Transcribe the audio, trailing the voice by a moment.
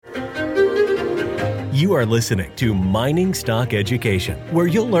You are listening to Mining Stock Education, where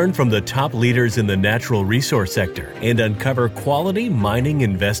you'll learn from the top leaders in the natural resource sector and uncover quality mining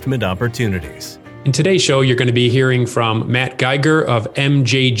investment opportunities. In today's show, you're going to be hearing from Matt Geiger of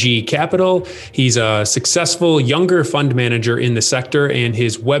MJG Capital. He's a successful younger fund manager in the sector, and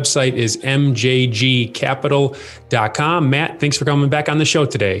his website is mjgcapital.com. Matt, thanks for coming back on the show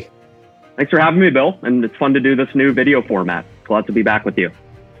today. Thanks for having me, Bill. And it's fun to do this new video format. Glad to be back with you.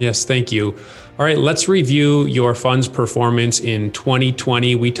 Yes, thank you. All right, let's review your fund's performance in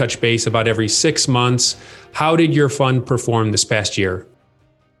 2020. We touch base about every 6 months. How did your fund perform this past year?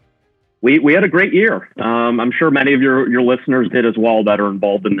 We had a great year. I'm sure many of your listeners did as well that are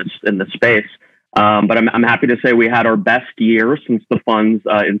involved in this space. But I'm happy to say we had our best year since the fund's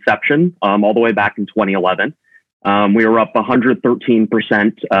inception, all the way back in 2011. We were up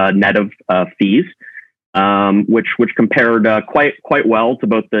 113% net of fees, which compared quite well to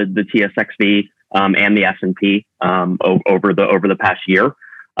both the TSXV and the S&P over the past year.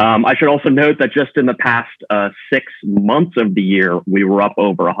 I should also note that just in the past 6 months of the year, we were up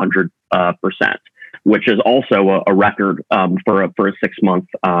over 100%, which is also a record for a 6-month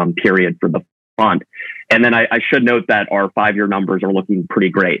period for the fund. And then I should note that our 5-year numbers are looking pretty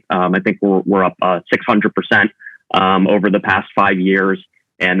great. I think we're up 600% over the past 5 years,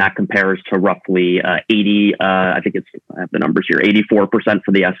 and that compares to roughly 80. I think I have the numbers here: 84%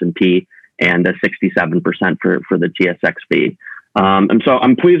 for the S&P and 67% for the TSXV. And so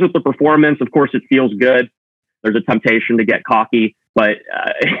I'm pleased with the performance. Of course, it feels good. There's a temptation to get cocky, but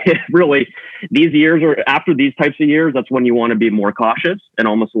really, these years, or after these types of years, that's when you want to be more cautious and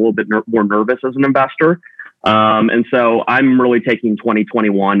almost a little bit more nervous as an investor. And so I'm really taking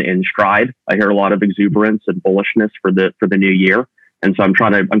 2021 in stride. I hear a lot of exuberance and bullishness for the new year, and so I'm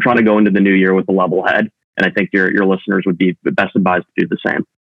trying to go into the new year with a level head. And I think your listeners would be best advised to do the same.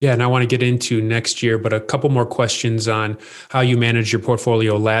 Yeah, and I want to get into next year, but a couple more questions on how you managed your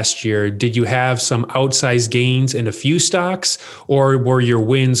portfolio last year. Did you have some outsized gains in a few stocks, or were your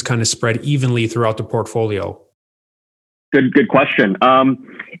wins kind of spread evenly throughout the portfolio? Good question.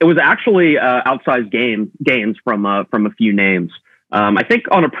 It was actually outsized gains from a few names. I think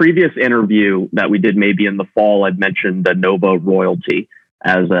on a previous interview that we did maybe in the fall, I'd mentioned the Nova Royalty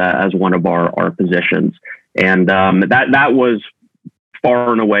as one of our positions, and that was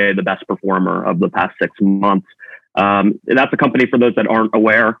far and away the best performer of the past 6 months. That's a company, for those that aren't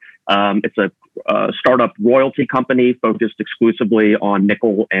aware. It's a startup royalty company focused exclusively on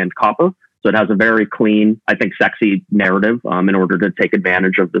nickel and copper. So it has a very clean, I think, sexy narrative in order to take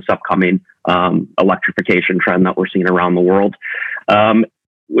advantage of this upcoming electrification trend that we're seeing around the world.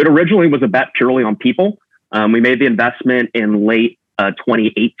 It originally was a bet purely on people. We made the investment in late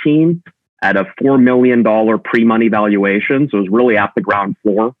 2018 at a $4 million pre-money valuation. So it was really at the ground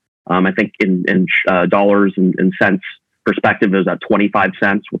floor. I think in dollars and cents perspective, it was at 25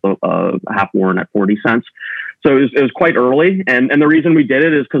 cents with a half warrant at 40 cents. So it was quite early. And the reason we did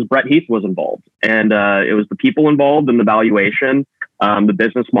it is because Brett Heath was involved. And it was the people involved and the valuation, the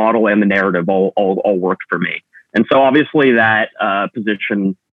business model, and the narrative all worked for me. And so obviously that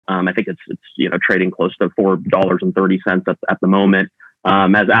position, I think it's trading close to $4.30 at the moment.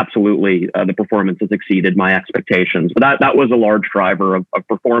 As absolutely the performance has exceeded my expectations. But that was a large driver of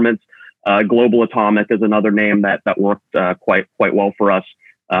performance. Global Atomic is another name that worked quite well for us.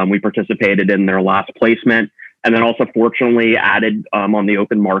 We participated in their last placement, and then also fortunately added on the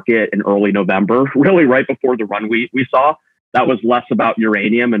open market in early November, really right before the run we saw. That was less about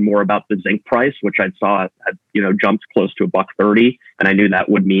uranium and more about the zinc price, which I saw had jumped close to $1.30, and I knew that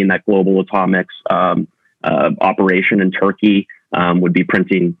would mean that Global Atomic's operation in Turkey would be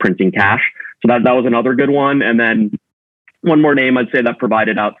printing cash. So that was another good one. And then one more name I'd say that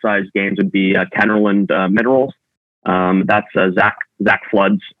provided outsized gains would be Kennerland Minerals. That's Zach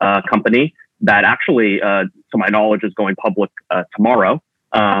Flood's company that actually, to my knowledge, is going public tomorrow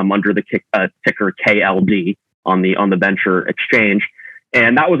under the ticker KLD on the venture exchange.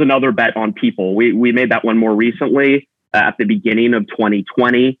 And that was another bet on people. We made that one more recently at the beginning of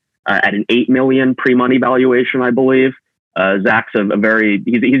 2020 at an $8 million pre-money valuation, I believe. Zach's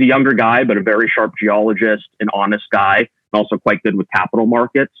he's a younger guy, but a very sharp geologist, an honest guy, and also quite good with capital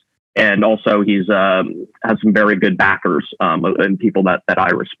markets. And also he's has some very good backers and people that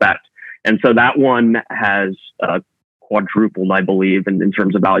I respect. And so that one has quadrupled, I believe, in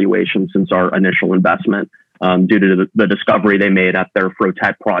terms of valuation since our initial investment due to the discovery they made at their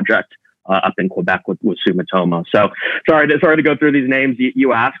Frotette project up in Quebec with Sumitomo. So sorry to go through these names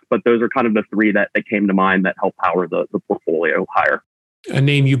you asked, but those are kind of the three that came to mind that helped power the portfolio higher. A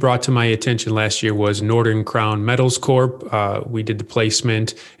name you brought to my attention last year was Northern Crown Metals Corp. We did the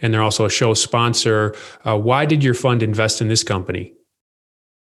placement, and they're also a show sponsor. Why did your fund invest in this company?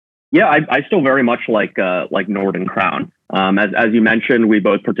 Yeah, I still very much like Northern Crown. As you mentioned, we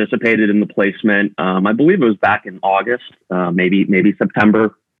both participated in the placement. I believe it was back in August, maybe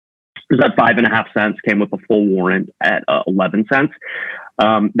September. It was at 5.5 cents. Came with a full warrant at 11 cents.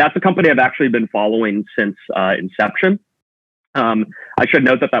 That's a company I've actually been following since inception. I should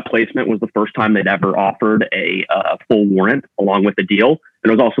note that placement was the first time they'd ever offered a full warrant along with the deal.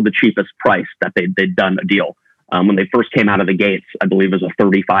 And it was also the cheapest price that they'd done a deal. When they first came out of the gates, I believe it was a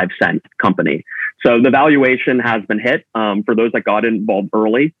 35-cent company. So the valuation has been hit. For those that got involved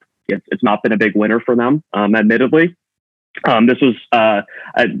early, it's not been a big winner for them, admittedly. This was,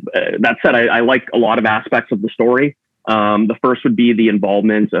 that said, I like a lot of aspects of the story. The first would be the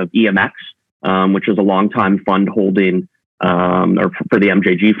involvement of EMX, which is a longtime fund holding or for the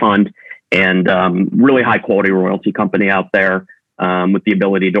MJG fund, and really high quality royalty company out there with the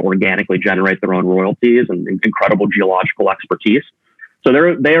ability to organically generate their own royalties and incredible geological expertise. So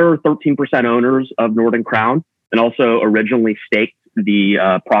they're 13% owners of Northern Crown, and also originally staked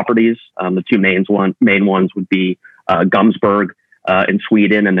the properties. The two main ones would be Gumsberg in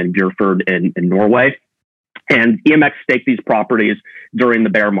Sweden and then Bjurford in Norway. And EMX staked these properties during the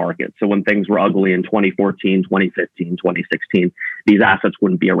bear market. So when things were ugly in 2014, 2015, 2016, these assets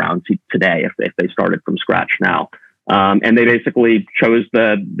wouldn't be around today if they started from scratch now. And they basically chose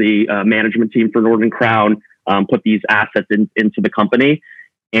the management team for Northern Crown, put these assets into the company.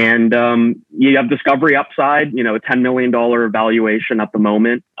 And you have discovery upside, a $10 million valuation at the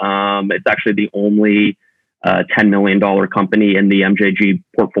moment. It's actually the only $10 million company in the MJG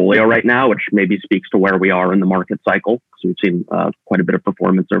portfolio right now, which maybe speaks to where we are in the market cycle, because we've seen quite a bit of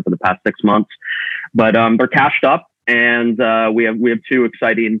performance over the past 6 months. But they're cashed up, and we have two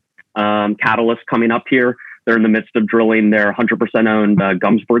exciting catalysts coming up here. They're in the midst of drilling their 100% owned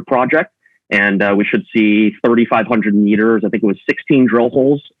Gumsberg project, and we should see 3,500 meters. I think it was 16 drill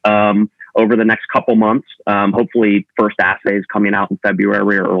holes over the next couple months. Hopefully, first assays coming out in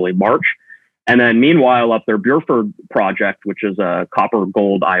February or early March. And then meanwhile, up their Bjurford project, which is a copper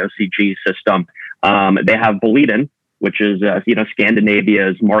gold IOCG system, they have Boliden, which is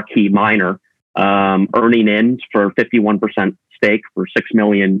Scandinavia's marquee miner, earning in for 51% stake for $6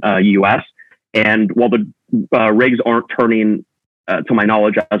 million US. And while the rigs aren't turning, to my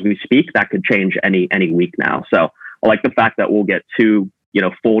knowledge, as we speak, that could change any week now. So I like the fact that we'll get two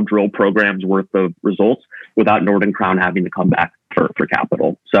full drill programs worth of results without Northern Crown having to come back for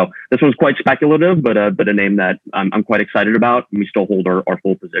capital. So this one's quite speculative, but a name that I'm quite excited about. And we still hold our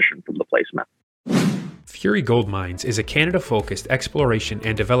full position from the placement. Fury Gold Mines is a Canada-focused exploration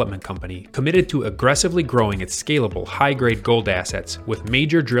and development company committed to aggressively growing its scalable, high-grade gold assets with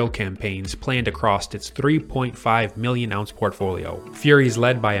major drill campaigns planned across its 3.5 million-ounce portfolio. Fury is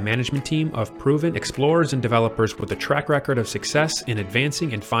led by a management team of proven explorers and developers with a track record of success in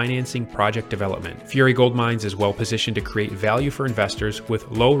advancing and financing project development. Fury Gold Mines is well-positioned to create value for investors with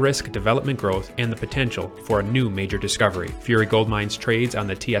low-risk development growth and the potential for a new major discovery. Fury Gold Mines trades on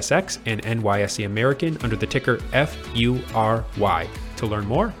the TSX and NYSE American under the ticker FURY. To learn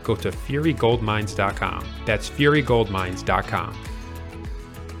more, go to furygoldmines.com. That's furygoldmines.com.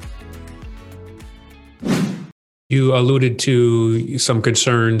 You alluded to some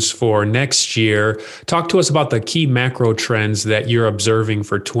concerns for next year. Talk to us about the key macro trends that you're observing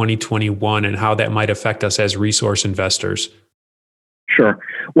for 2021 and how that might affect us as resource investors. Sure.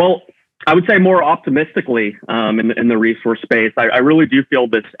 Well, I would say more optimistically in the resource space, I really do feel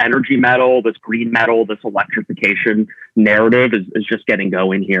this energy metal, this green metal, this electrification narrative is just getting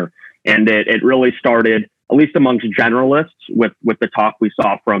going here. And it really started, at least amongst generalists, with the talk we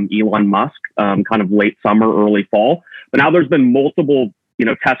saw from Elon Musk, kind of late summer, early fall. But now there's been multiple,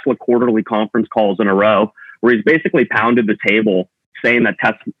 Tesla quarterly conference calls in a row where he's basically pounded the table saying that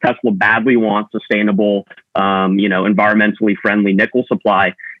Tesla badly wants sustainable, environmentally friendly nickel supply,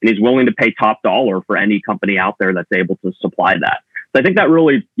 and he's willing to pay top dollar for any company out there that's able to supply that. So I think that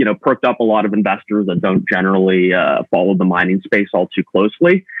really, perked up a lot of investors that don't generally follow the mining space all too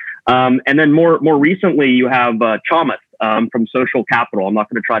closely. And then more recently, you have Chamath from Social Capital. I'm not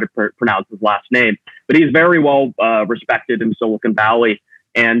going to try to pronounce his last name, but he's very well respected in Silicon Valley.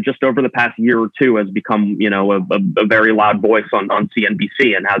 And just over the past year or two has become, a very loud voice on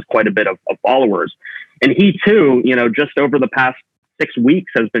CNBC and has quite a bit of followers. And he too, just over the past 6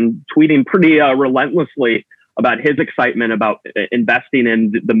 weeks has been tweeting pretty relentlessly about his excitement about investing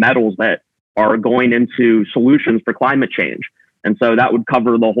in the metals that are going into solutions for climate change. And so that would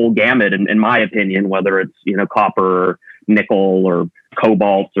cover the whole gamut, in my opinion, whether it's, copper nickel or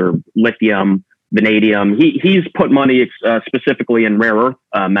cobalt or lithium, vanadium. He's put money specifically in rare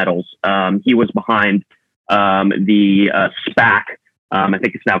earth metals. He was behind the SPAC. I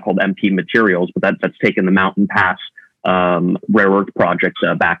think it's now called MP Materials, but that's taken the Mountain Pass rare earth project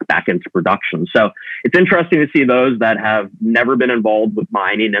back into production. So it's interesting to see those that have never been involved with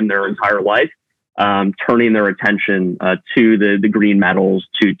mining in their entire life turning their attention to the green metals,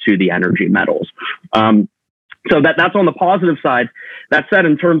 to the energy metals. So that's on the positive side. That said,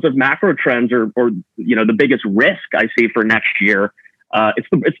 in terms of macro trends or the biggest risk I see for next year,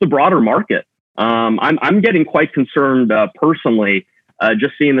 it's the broader market. I'm getting quite concerned personally,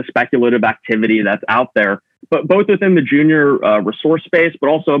 just seeing the speculative activity that's out there, but both within the junior resource space, but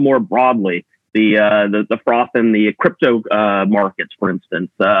also more broadly, the froth in the crypto markets, for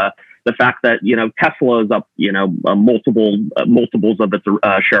instance. The fact that Tesla is up multiples of its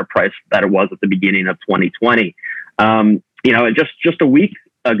share price that it was at the beginning of 2020. Just a week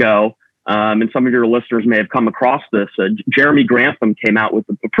ago, and some of your listeners may have come across this. Jeremy Grantham came out with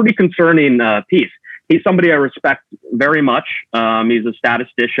a pretty concerning piece. He's somebody I respect very much. He's a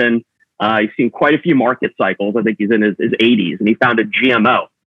statistician. He's seen quite a few market cycles. I think he's in his 80s, and he founded GMO.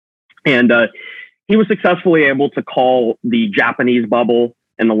 And he was successfully able to call the Japanese bubble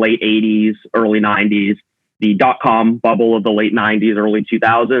in the late 80s, early 90s, the dot-com bubble of the late 90s, early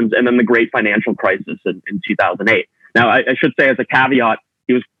 2000s, and then the great financial crisis in 2008. Now, I should say as a caveat,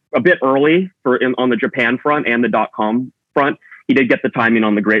 he was a bit early on the Japan front and the dot-com front. He did get the timing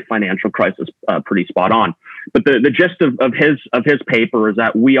on the great financial crisis pretty spot on. But the gist of his paper is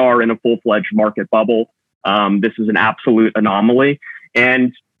that we are in a full-fledged market bubble. This is an absolute anomaly.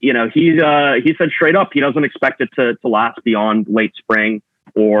 And he said straight up, he doesn't expect it to last beyond late spring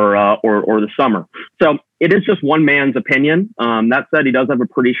or the summer. So it is just one man's opinion. That said, he does have a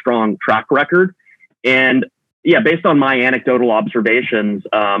pretty strong track record. And yeah, based on my anecdotal observations,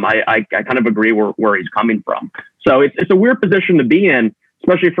 I kind of agree where he's coming from. So it's a weird position to be in,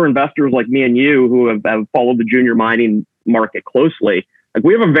 especially for investors like me and you who have followed the junior mining market closely. Like,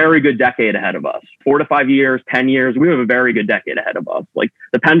 we have a very good decade ahead of us, 4 to 5 years, 10 years. We have a very good decade ahead of us. Like,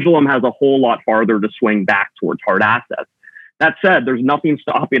 the pendulum has a whole lot farther to swing back towards hard assets. That said, there's nothing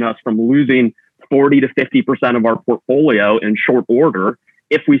stopping us from losing 40 to 50% of our portfolio in short order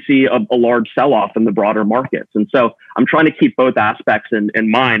if we see a large sell-off in the broader markets. And so I'm trying to keep both aspects in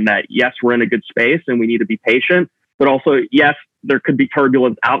mind, that yes, we're in a good space and we need to be patient, but also, yes, there could be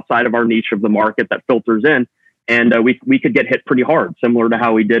turbulence outside of our niche of the market that filters in, and we could get hit pretty hard, similar to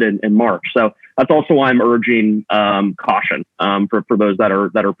how we did in March. So that's also why I'm urging caution for those that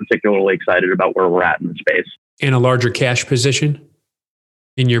are particularly excited about where we're at in the space. And a larger cash position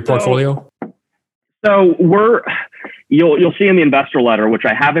in your portfolio? So you'll see in the investor letter, which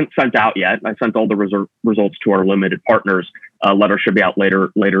I haven't sent out yet. I sent all the results to our limited partners. Letter should be out later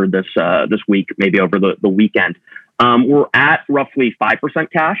this week, maybe over the weekend. We're at roughly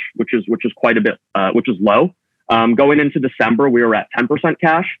 5% cash, which is quite a bit, which is low. Going into December, we were at 10%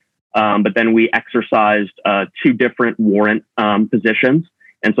 cash, but then we exercised 2 different warrant positions,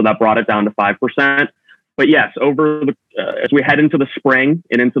 and so that brought it down to 5%. But yes, as we head into the spring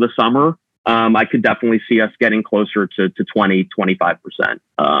and into the summer, I could definitely see us getting closer to 20-25%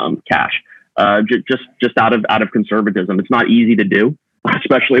 cash. Just out of conservatism. It's not easy to do,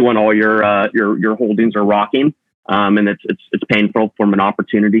 especially when all your holdings are rocking, and it's painful from an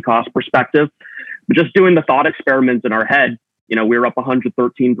opportunity cost perspective. But just doing the thought experiments in our head, we were up 113%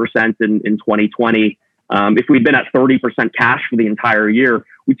 in 2020. If we'd been at 30% cash for the entire year,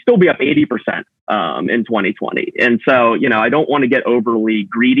 we'd still be up 80% in 2020. And so, I don't want to get overly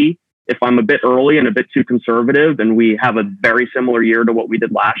greedy. If I'm a bit early and a bit too conservative and we have a very similar year to what we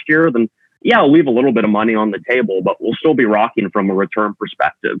did last year, then yeah, I'll leave a little bit of money on the table, but we'll still be rocking from a return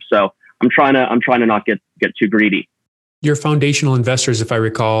perspective. So I'm trying to not get too greedy. Your foundational investors, if I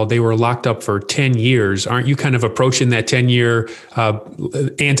recall, they were locked up for 10 years. Aren't you kind of approaching that 10-year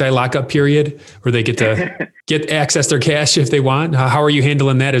anti-lockup period where they get to access their cash if they want? How are you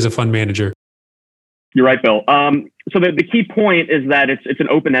handling that as a fund manager? You're right, Bill. So the key point is that it's an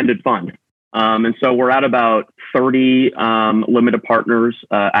open-ended fund. And so we're at about 30 limited partners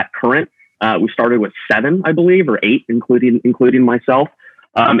at current. We started with 7, I believe, or 8, including myself.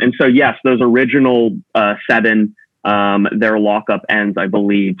 And so, yes, those original 7, their lockup ends, I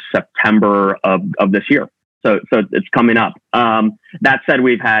believe, September of this year. So it's coming up. That said,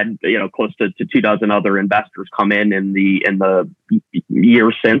 we've had close to 24 other investors come in the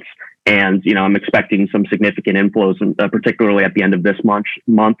year since, and I'm expecting some significant inflows, particularly at the end of this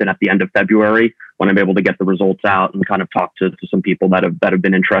month and at the end of February, when I'm able to get the results out and kind of talk to some people that have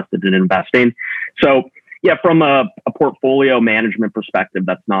been interested in investing. So Yeah, from a portfolio management perspective,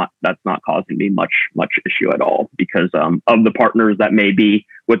 that's not causing me much issue at all, because of the partners that may be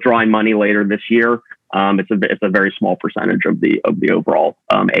withdrawing money later this year, it's a very small percentage of the overall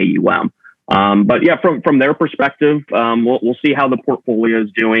AUM. But yeah, from their perspective, we'll see how the portfolio is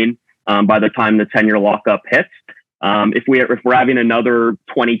doing by the time the 10-year lockup hits. If we're having another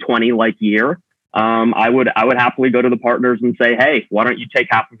 2020 like year, I would happily go to the partners and say, hey, why don't you take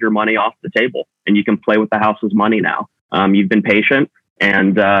half of your money off the table and you can play with the house's money now. You've been patient,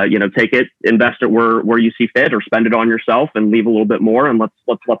 and take it, invest it where you see fit, or spend it on yourself and leave a little bit more, and let's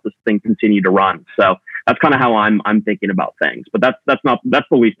let this thing continue to run. So that's kind of how I'm thinking about things. But that's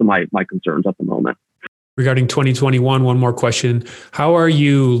the least of my concerns at the moment. Regarding 2021, one more question. How are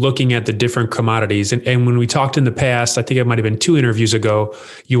you looking at the different commodities? And when we talked in the past, I think it might have been 2 interviews ago,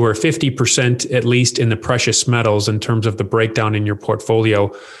 you were 50% at least in the precious metals in terms of the breakdown in your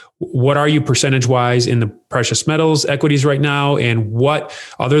portfolio. What are you percentage-wise in the precious metals equities right now? And what,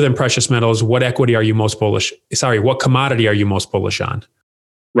 other than precious metals, what equity are you most bullish? What commodity are you most bullish on?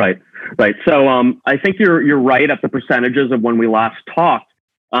 Right. So I think you're right at the percentages of when we last talked.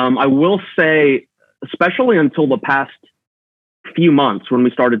 I will say, especially until the past few months, when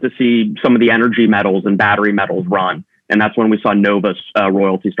we started to see some of the energy metals and battery metals run. And that's when we saw Novus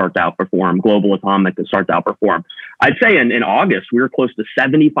royalty start to outperform, Global Atomic start to outperform. I'd say in August, we were close to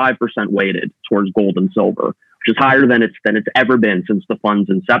 75% weighted towards gold and silver, which is higher than it's ever been since the fund's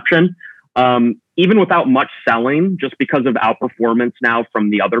inception. Even without much selling, just because of outperformance now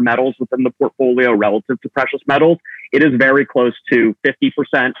from the other metals within the portfolio relative to precious metals, it is very close to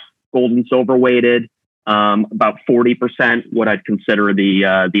 50% gold and silver weighted, about 40% what I'd consider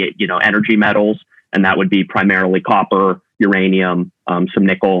the energy metals, and that would be primarily copper, uranium, some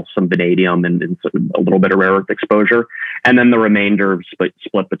nickel, some vanadium, and a little bit of rare earth exposure, and then the remainder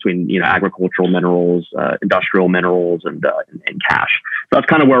split between agricultural minerals, industrial minerals, and cash. So that's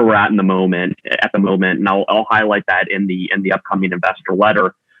kind of where we're at the moment, and I'll highlight that in the upcoming investor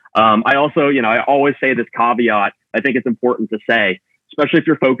letter. I also, I always say this caveat. I think it's important to say, especially if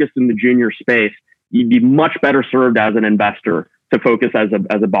you're focused in the junior space, you'd be much better served as an investor to focus as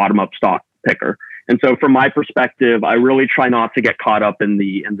a bottom-up stock picker. And so from my perspective, I really try not to get caught up in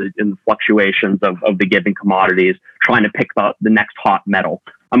the fluctuations of the given commodities, trying to pick the next hot metal.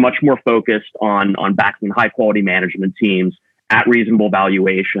 I'm much more focused on backing high-quality management teams at reasonable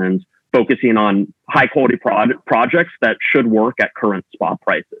valuations, focusing on high-quality projects that should work at current spot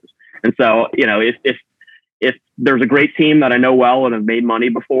prices. And so, if there's a great team that I know well and have made money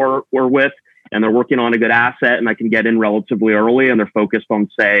before or with, and they're working on a good asset and I can get in relatively early, and they're focused on,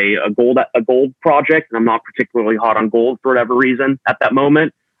 say, a gold project, and I'm not particularly hot on gold for whatever reason at that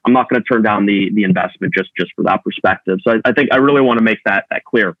moment, I'm not going to turn down the investment just for that perspective. So I think I really want to make that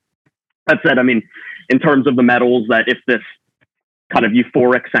clear. That said, I mean, in terms of the metals, that if this kind of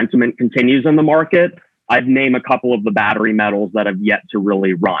euphoric sentiment continues in the market, I'd name a couple of the battery metals that have yet to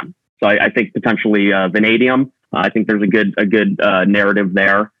really run. So I think potentially vanadium. I think there's a good narrative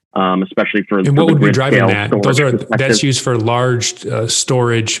there, especially for. And what would be driving that? That's used for large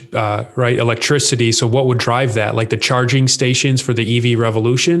storage, right? Electricity. So what would drive that? Like the charging stations for the EV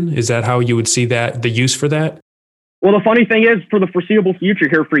revolution? Is that how you would see that, the use for that? Well, the funny thing is, for the foreseeable future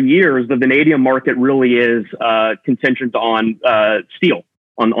here, for years, the vanadium market really is contingent on steel,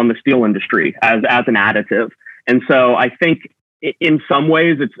 on the steel industry as an additive. And so I think in some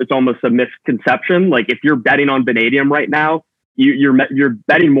ways it's almost a misconception. Like if you're betting on vanadium right now, you're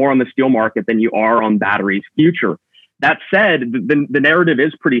betting more on the steel market than you are on batteries' future. That said, the narrative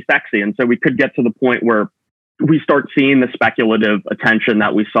is pretty sexy, and so we could get to the point where we start seeing the speculative attention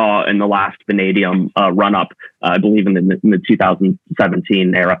that we saw in the last vanadium run up, I believe in the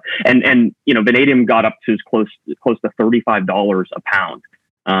 2017 era, and vanadium got up to close to $35 a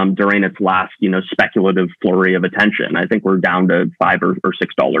pound during its last speculative flurry of attention. I think we're down to $5 or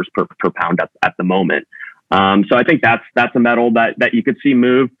 $6 per pound at the moment. So I think that's a metal that you could see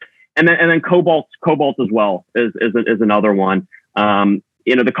move, and then cobalt as well is another one.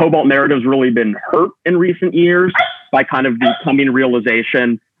 The cobalt narrative's really been hurt in recent years by kind of the coming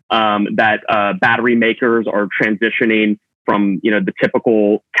realization that battery makers are transitioning from the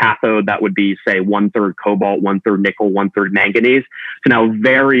typical cathode that would be, say, 1/3 cobalt, 1/3 nickel, 1/3 manganese, to now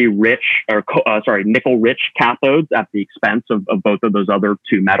very rich nickel rich cathodes at the expense of both of those other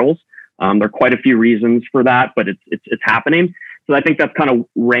two metals. There are quite a few reasons for that, but it's happening. So I think that's kind of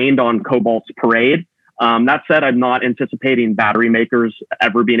rained on cobalt's parade. That said, I'm not anticipating battery makers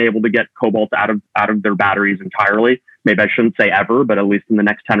ever being able to get cobalt out of their batteries entirely. Maybe I shouldn't say ever, but at least in the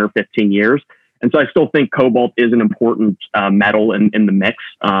next 10 or 15 years. And so I still think cobalt is an important metal in the mix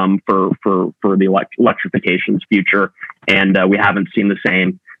for the electrification's future. And we haven't seen the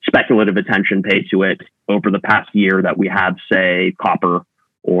same speculative attention paid to it over the past year that we have, say, copper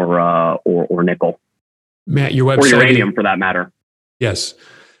or nickel. Matt, your website, or uranium for that matter. Yes.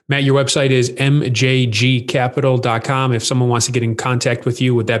 Matt, your website is mjgcapital.com. If someone wants to get in contact with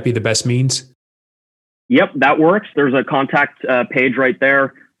you, would that be the best means? Yep, that works. There's a contact page right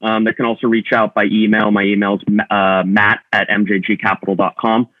there. They can also reach out by email. My email is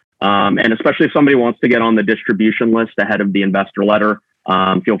matt@mjgcapital.com. And especially if somebody wants to get on the distribution list ahead of the investor letter,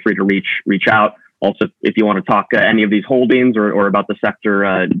 feel free to reach out. Also, if you want to talk any of these holdings or about the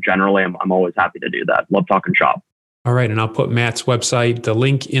sector generally, I'm always happy to do that. Love talking shop. All right. And I'll put Matt's website, the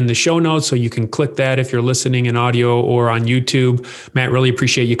link in the show notes, so you can click that if you're listening in audio or on YouTube. Matt, really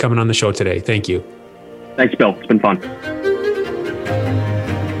appreciate you coming on the show today. Thank you. Thanks, Bill. It's been fun.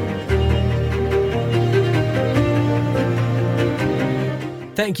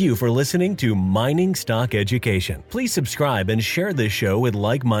 Thank you for listening to Mining Stock Education. Please subscribe and share this show with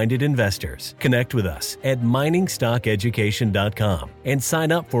like-minded investors. Connect with us at miningstockeducation.com and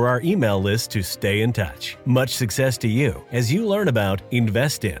sign up for our email list to stay in touch. Much success to you as you learn about,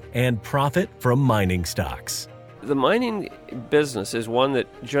 invest in, and profit from mining stocks. The mining business is one that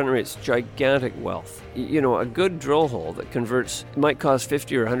generates gigantic wealth. You know, a good drill hole that converts might cost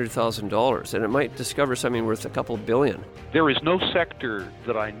 $50,000 or $100,000, and it might discover something worth a couple billion. There is no sector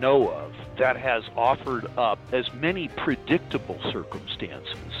that I know of that has offered up as many predictable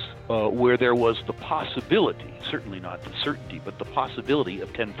circumstances where there was the possibility, certainly not the certainty, but the possibility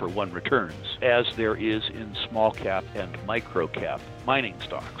of 10-for-1 returns, as there is in small cap and micro cap mining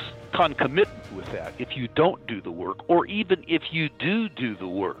stocks. Concomitant with that, if you don't do the work, or even if you do the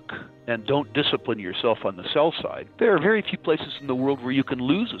work and don't discipline yourself on the sell side, there are very few places in the world where you can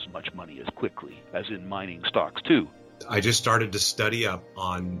lose as much money as quickly as in mining stocks too. I just started to study up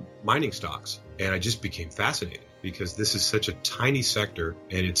on mining stocks, and I just became fascinated because this is such a tiny sector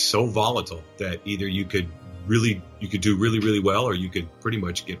and it's so volatile that either you could do really well, or you could pretty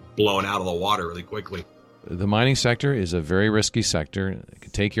much get blown out of the water really quickly. The mining sector is a very risky sector. It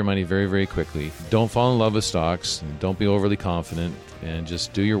can take your money very, very quickly. Don't fall in love with stocks. Don't be overly confident, and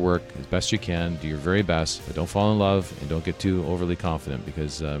just do your work as best you can. Do your very best, but don't fall in love and don't get too overly confident,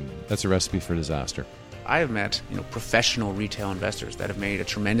 because that's a recipe for disaster. I have met, professional retail investors that have made a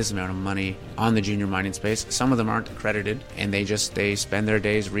tremendous amount of money on the junior mining space. Some of them aren't accredited, and they spend their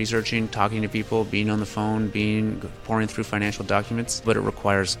days researching, talking to people, being on the phone, pouring through financial documents, but it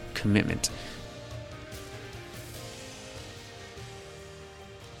requires commitment.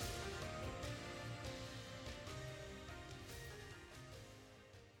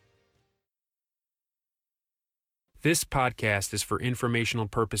 This podcast is for informational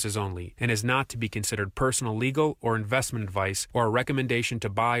purposes only and is not to be considered personal legal or investment advice or a recommendation to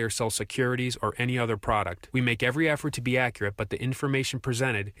buy or sell securities or any other product. We make every effort to be accurate, but the information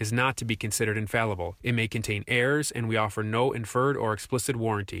presented is not to be considered infallible. It may contain errors, and we offer no inferred or explicit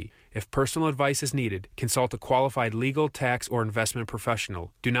warranty. If personal advice is needed, consult a qualified legal, tax, or investment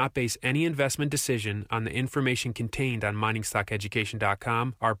professional. Do not base any investment decision on the information contained on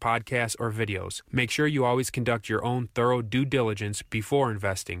miningstockeducation.com, our podcasts, or videos. Make sure you always conduct your own thorough due diligence before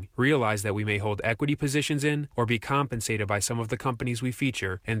investing. Realize that we may hold equity positions in or be compensated by some of the companies we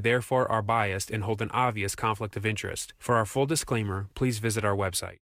feature, and therefore are biased and hold an obvious conflict of interest. For our full disclaimer, please visit our website.